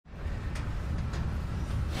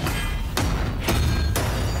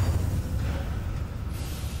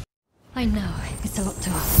I know, it's a lot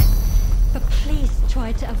to ask. But please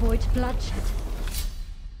try to avoid bloodshed.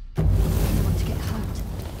 I don't want to get hurt.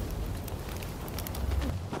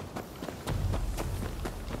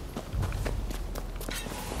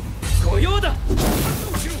 Toyota!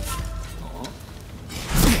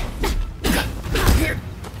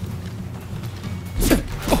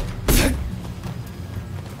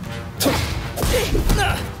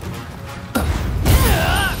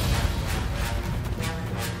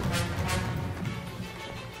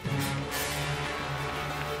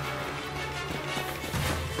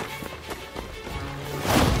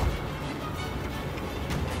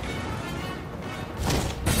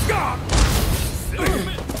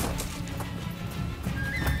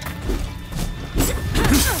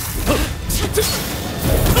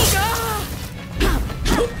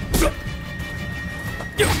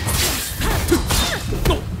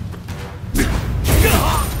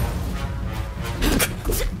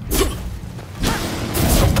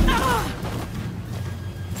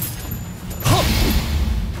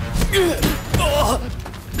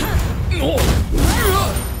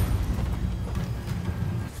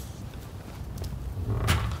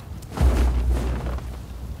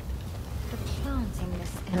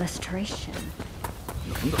 Illustration.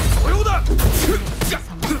 It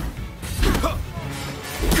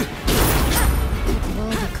will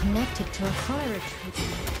be connected to a fire retreat.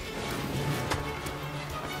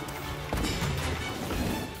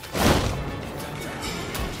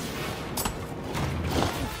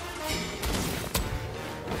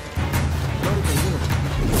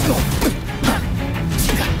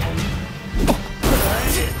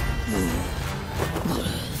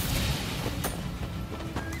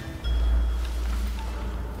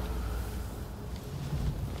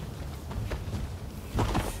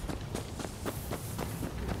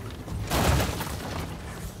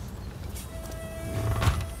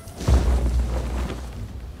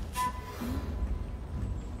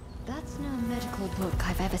 Book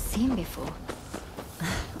I've ever seen before.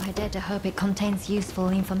 I dare to hope it contains useful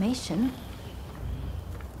information.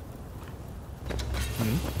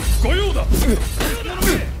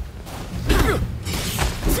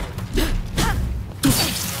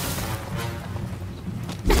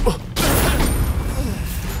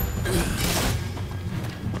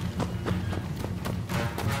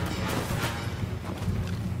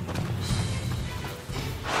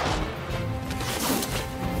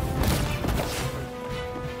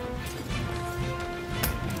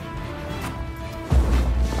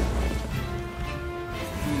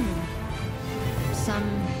 Some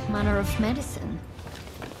manner of medicine.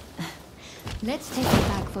 Let's take it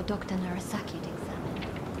back for Dr. Narasaki to examine.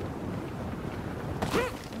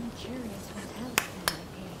 I'm curious what else there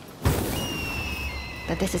might be.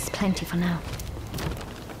 But this is plenty for now.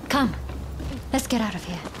 Come, let's get out of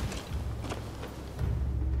here.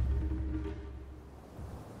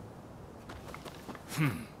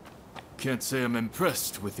 Can't say I'm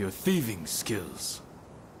impressed with your thieving skills.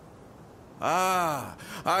 Ah,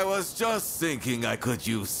 I was just thinking I could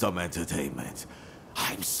use some entertainment.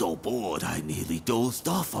 I'm so bored I nearly dozed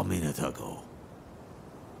off a minute ago.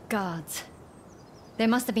 Guards. They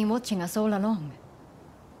must have been watching us all along.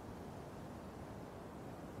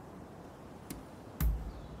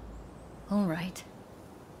 All right.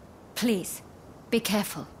 Please, be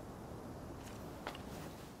careful.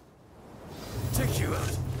 Take you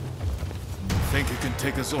out. Think you can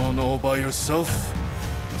take us on all by yourself?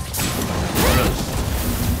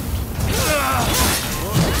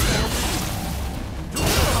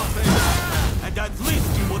 And at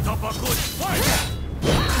least you put up a good fight!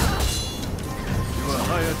 You are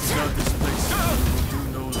hired to guard this place. You will do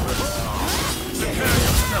no less. Prepare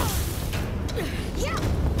yourself.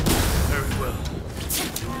 Very well.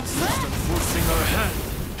 You insist on forcing our hand.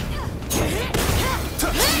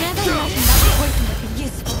 Never imagined that poison would be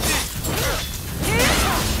useful. Take this!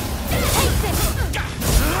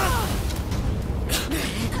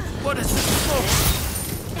 What is this for?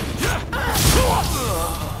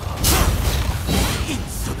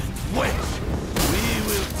 Insolent wench! We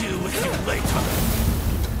will deal with you later.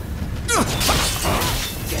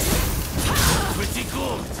 Pretty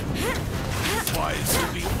good. That's why it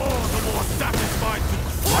should be all the more satisfied to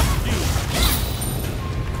crush you.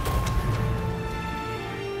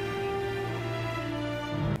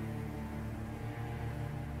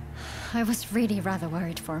 I was really rather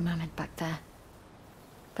worried for a moment back there.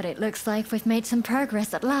 But it looks like we've made some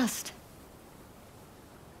progress at last.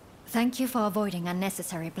 Thank you for avoiding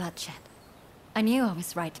unnecessary bloodshed. I knew I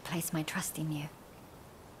was right to place my trust in you.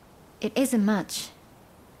 It isn't much,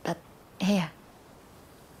 but here,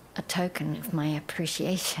 a token of my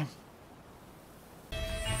appreciation.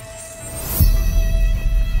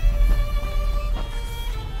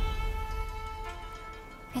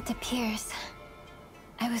 appears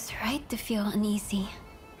I was right to feel uneasy.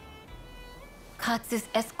 Katsu's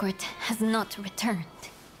escort has not returned.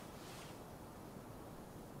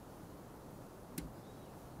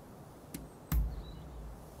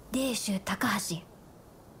 Deishu Takahashi.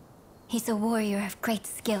 He's a warrior of great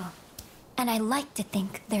skill, and I like to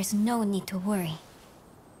think there's no need to worry.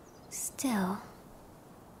 Still,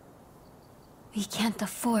 we can't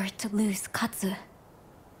afford to lose Katsu.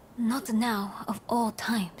 Not now, of all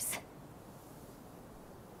times.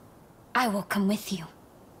 I will come with you.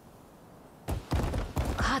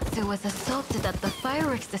 Katsu was assaulted at the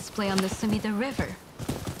fireworks display on the Sumida River.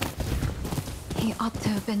 He ought to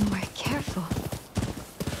have been more careful.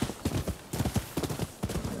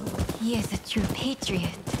 He is a true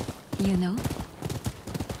patriot, you know?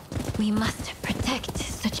 We must protect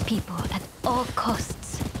such people at all costs.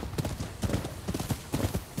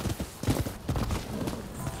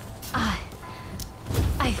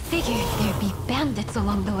 I figured there'd be bandits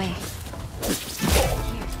along the way.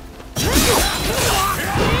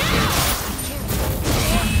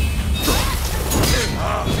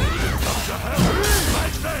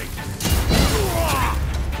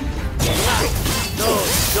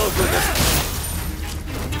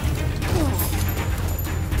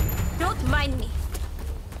 Don't mind me.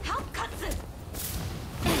 Help Katsu!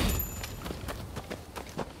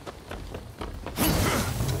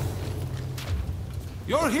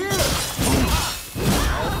 You're here!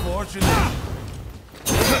 How fortunate!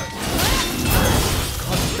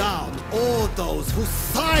 Cut down all those who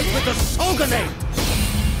side with the shogunate!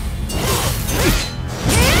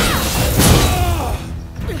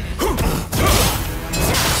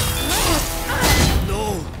 No,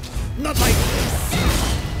 not like this!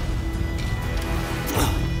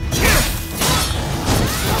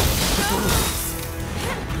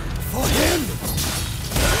 For him!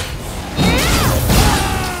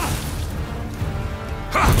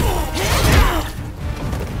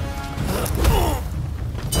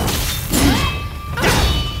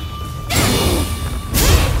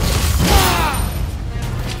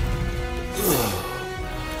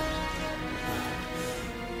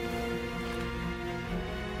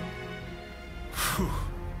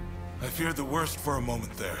 I feared the worst for a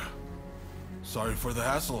moment there. Sorry for the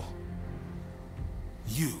hassle.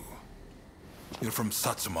 You're from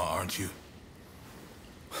Satsuma, aren't you?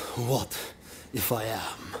 What if I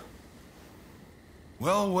am?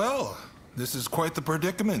 Well, well, this is quite the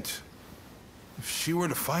predicament. If she were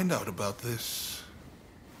to find out about this...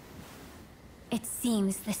 It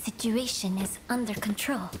seems the situation is under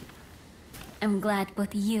control. I'm glad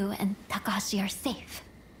both you and Takahashi are safe.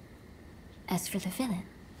 As for the villain...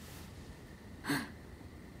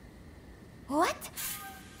 What?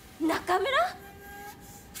 Nakamura?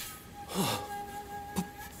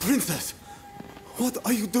 Princess! What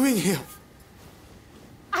are you doing here?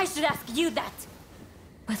 I should ask you that.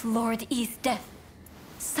 With Lord I's death,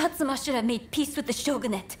 Satsuma should have made peace with the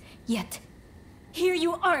shogunate. Yet, here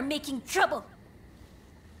you are making trouble.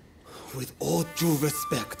 With all due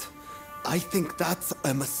respect, I think that's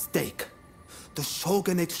a mistake. The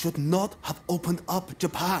shogunate should not have opened up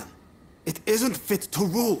Japan. It isn't fit to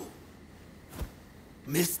rule.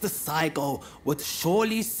 Mr. Saigo would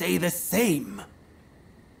surely say the same.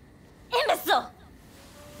 Imbecile!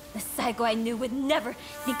 The Saigo I knew would never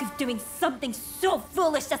think of doing something so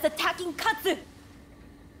foolish as attacking Katsu!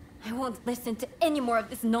 I won't listen to any more of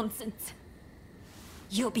this nonsense.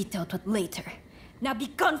 You'll be dealt with later. Now be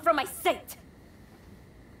gone from my sight!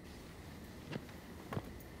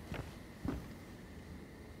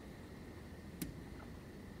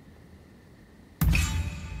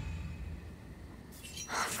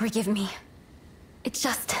 Forgive me. It's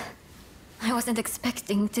just... I wasn't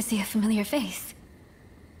expecting to see a familiar face.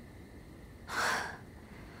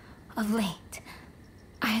 Of late,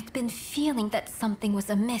 I had been feeling that something was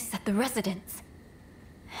amiss at the residence.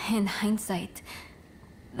 In hindsight,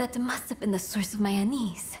 that must have been the source of my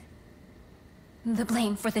unease. The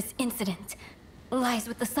blame for this incident lies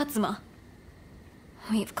with the Satsuma.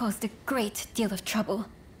 We've caused a great deal of trouble,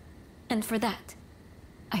 and for that,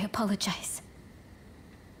 I apologize.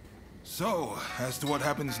 So, as to what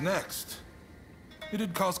happens next.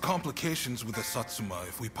 It'd cause complications with the Satsuma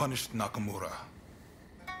if we punished Nakamura.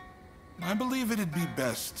 I believe it'd be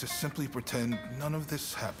best to simply pretend none of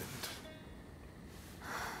this happened.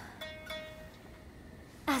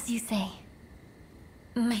 As you say.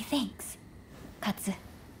 My thanks, Katsu.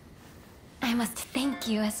 I must thank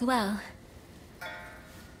you as well.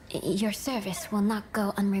 Your service will not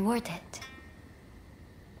go unrewarded.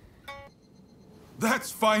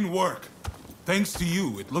 That's fine work! Thanks to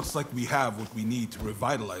you, it looks like we have what we need to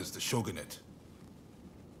revitalize the shogunate.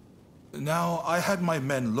 Now, I had my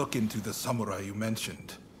men look into the samurai you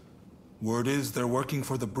mentioned. Word is they're working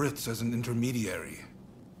for the Brits as an intermediary.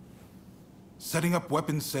 Setting up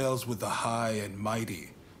weapon sales with the high and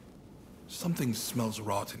mighty. Something smells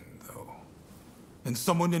rotten, though. And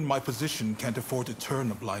someone in my position can't afford to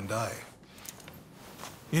turn a blind eye.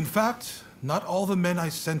 In fact, not all the men I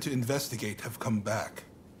sent to investigate have come back.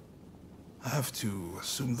 I have to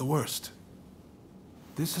assume the worst.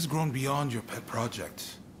 This has grown beyond your pet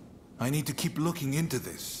project. I need to keep looking into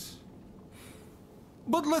this.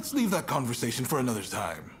 But let's leave that conversation for another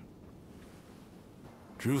time.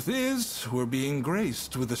 Truth is, we're being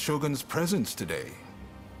graced with the Shogun's presence today.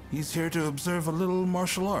 He's here to observe a little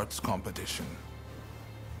martial arts competition.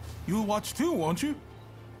 You'll watch too, won't you?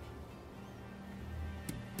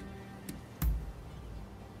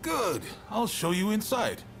 Good. I'll show you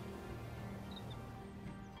inside.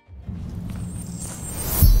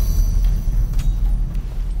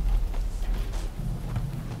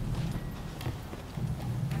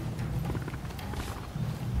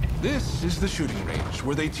 This is the shooting range,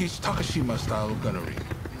 where they teach Takashima-style gunnery.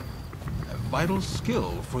 A vital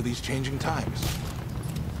skill for these changing times.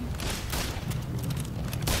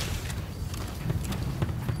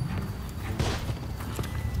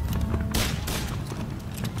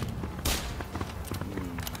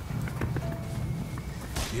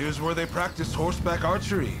 Here's where they practice horseback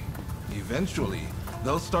archery. Eventually,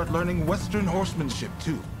 they'll start learning Western horsemanship,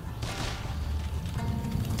 too.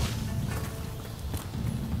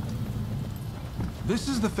 This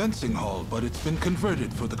is the fencing hall, but it's been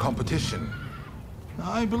converted for the competition.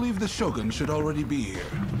 I believe the Shogun should already be here.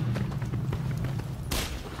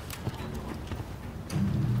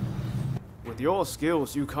 With your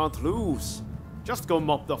skills, you can't lose. Just go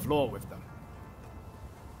mop the floor with them.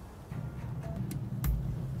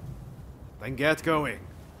 Then get going.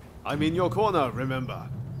 I'm in your corner, remember.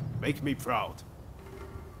 Make me proud.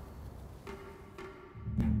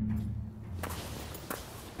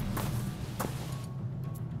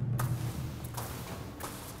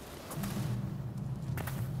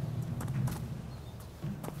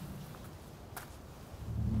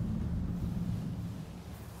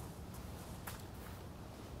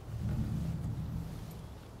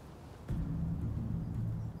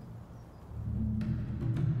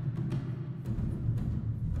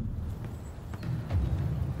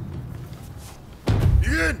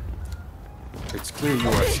 It's clear you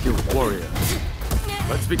are a skilled warrior.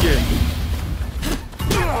 Let's begin.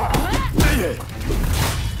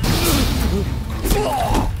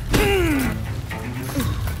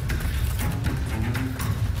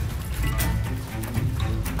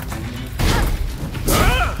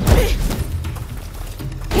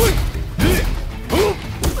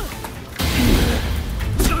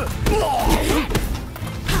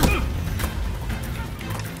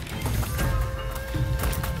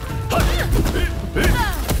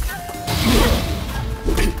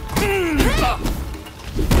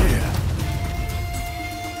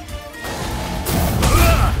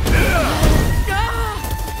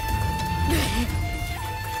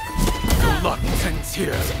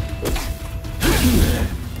 Here.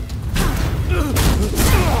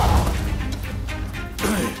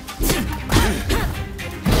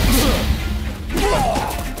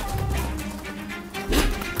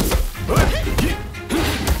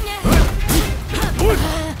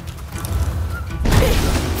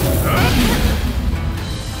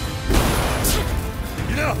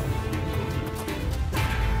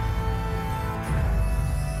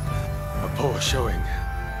 A poor showing.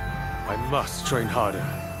 I must train harder.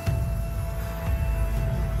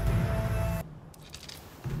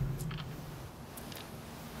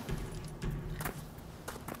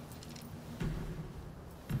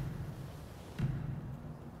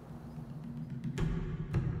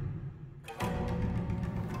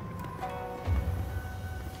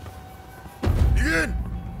 Begin!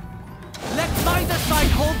 Let neither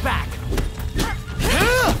side hold back!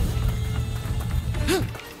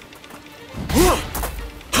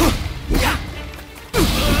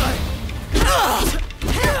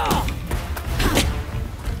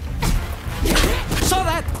 Saw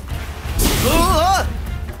that!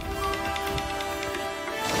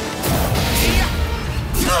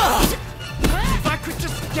 If I could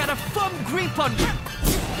just get a firm grip on you!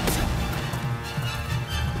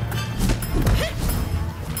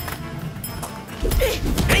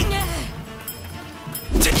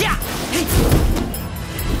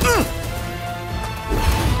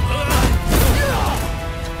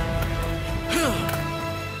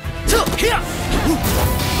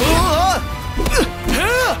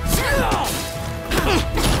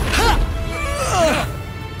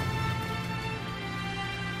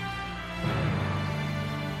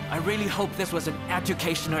 really hope this was an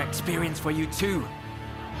educational experience for you too.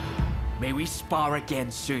 May we spar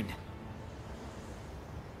again soon.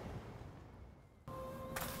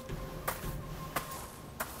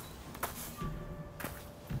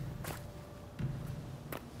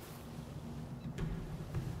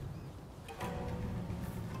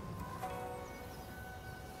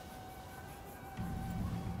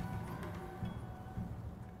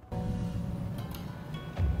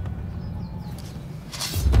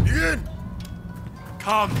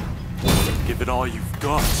 Come! Give it all you've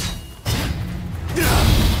got.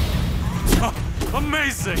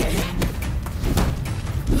 Amazing!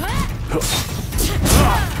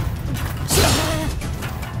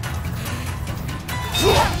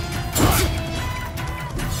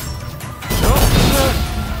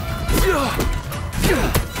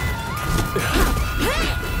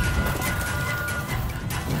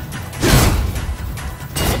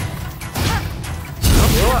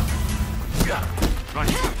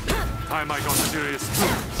 Right. Time I got serious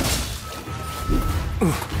too.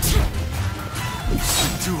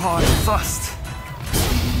 Too hard and fast.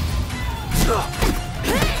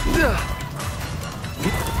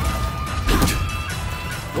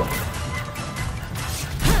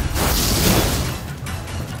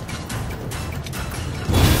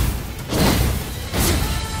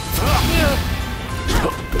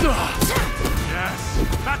 Yes,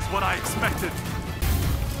 that's what I expected.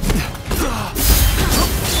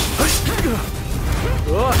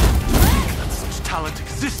 That such talent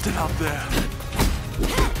existed out there.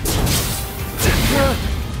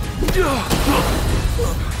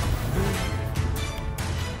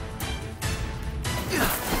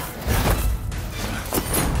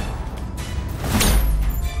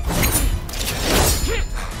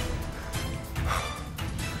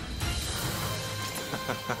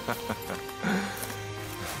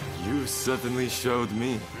 You certainly showed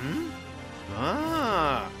me.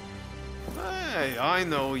 Ah. Hey, I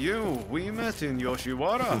know you. We met in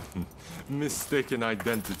Yoshiwara. Mistaken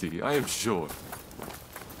identity, I am sure.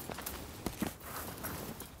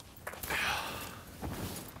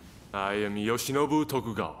 I am Yoshinobu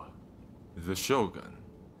Tokugawa, the Shogun.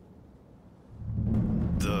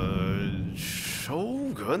 The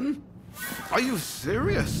Shogun? Are you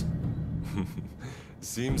serious?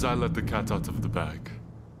 Seems I let the cat out of the bag.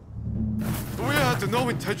 We had no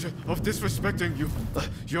intention of disrespecting you,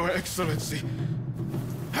 Your Excellency.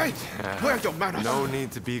 Hey, where are your manners? No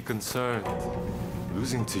need to be concerned.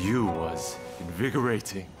 Losing to you was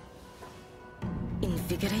invigorating.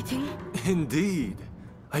 Invigorating? Indeed.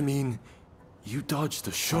 I mean, you dodged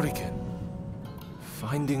a shuriken.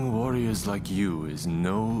 Finding warriors like you is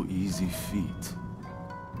no easy feat.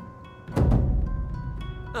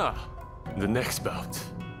 Ah, the next bout.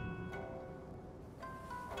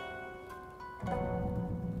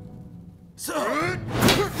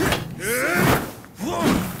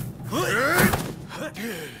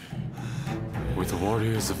 With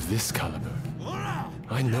warriors of this caliber,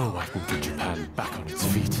 I know I can get Japan back on its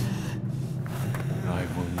feet. I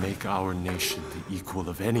will make our nation the equal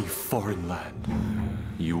of any foreign land.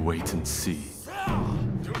 You wait and see.